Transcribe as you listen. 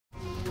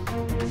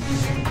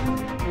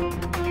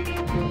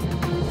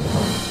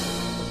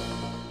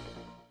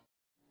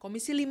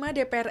Komisi 5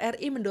 DPR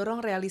RI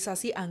mendorong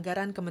realisasi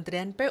anggaran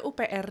Kementerian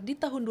PUPR di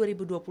tahun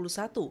 2021,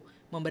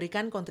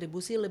 memberikan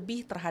kontribusi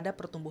lebih terhadap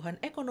pertumbuhan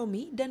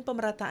ekonomi dan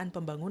pemerataan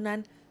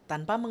pembangunan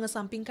tanpa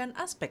mengesampingkan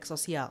aspek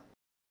sosial.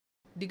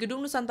 Di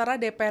Gedung Nusantara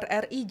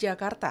DPR RI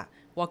Jakarta,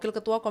 Wakil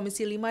Ketua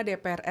Komisi 5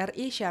 DPR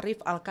RI SYARIEF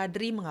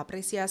ALKADRIE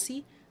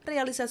mengapresiasi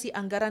realisasi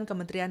anggaran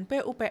Kementerian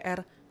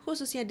PUPR,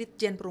 khususnya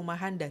Ditjen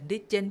Perumahan dan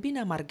Ditjen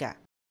Bina Marga.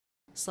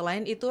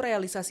 Selain itu,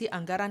 realisasi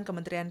anggaran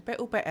Kementerian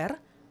PUPR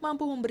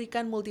mampu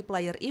memberikan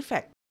multiplier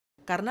effect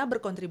karena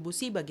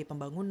berkontribusi bagi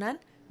pembangunan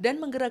dan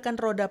menggerakkan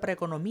roda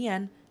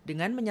perekonomian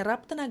dengan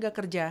menyerap tenaga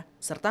kerja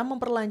serta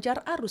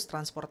memperlancar arus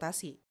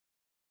transportasi.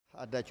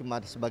 Ada cuma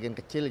sebagian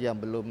kecil yang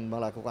belum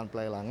melakukan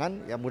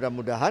pelelangan, ya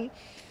mudah-mudahan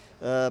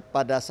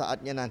pada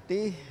saatnya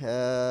nanti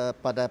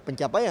pada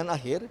pencapaian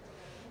akhir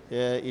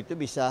itu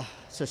bisa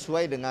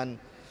sesuai dengan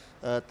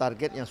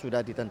target yang sudah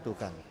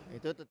ditentukan.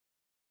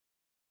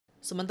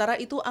 Sementara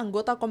itu,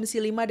 anggota Komisi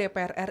 5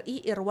 DPR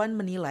RI IRWAN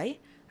menilai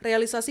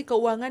realisasi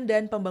keuangan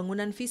dan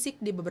pembangunan fisik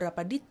di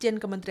beberapa ditjen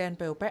Kementerian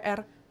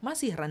PUPR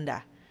masih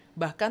rendah.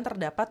 Bahkan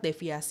terdapat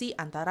deviasi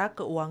antara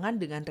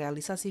keuangan dengan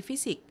realisasi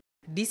fisik.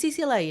 Di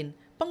sisi lain,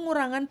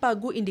 pengurangan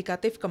pagu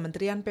indikatif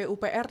Kementerian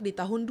PUPR di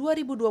tahun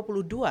 2022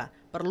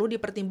 perlu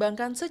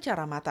dipertimbangkan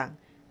secara matang,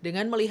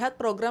 dengan melihat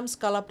program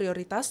skala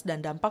prioritas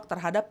dan dampak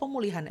terhadap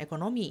pemulihan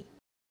ekonomi.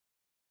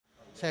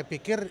 Saya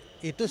pikir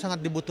itu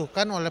sangat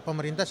dibutuhkan oleh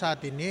pemerintah saat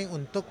ini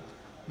untuk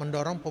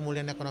mendorong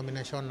pemulihan ekonomi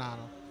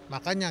nasional.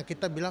 Makanya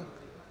kita bilang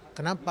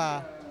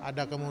kenapa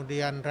ada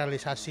kemudian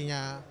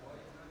realisasinya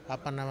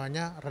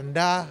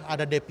rendah,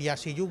 ada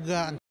deviasi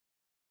juga.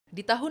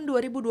 Di tahun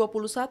 2021,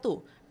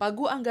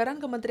 pagu anggaran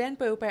Kementerian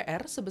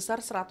PUPR sebesar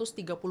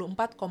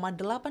Rp134,89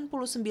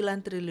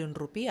 triliun.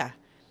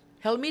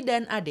 Helmi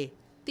dan Ade,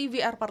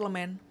 DPR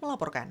Parlemen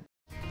melaporkan.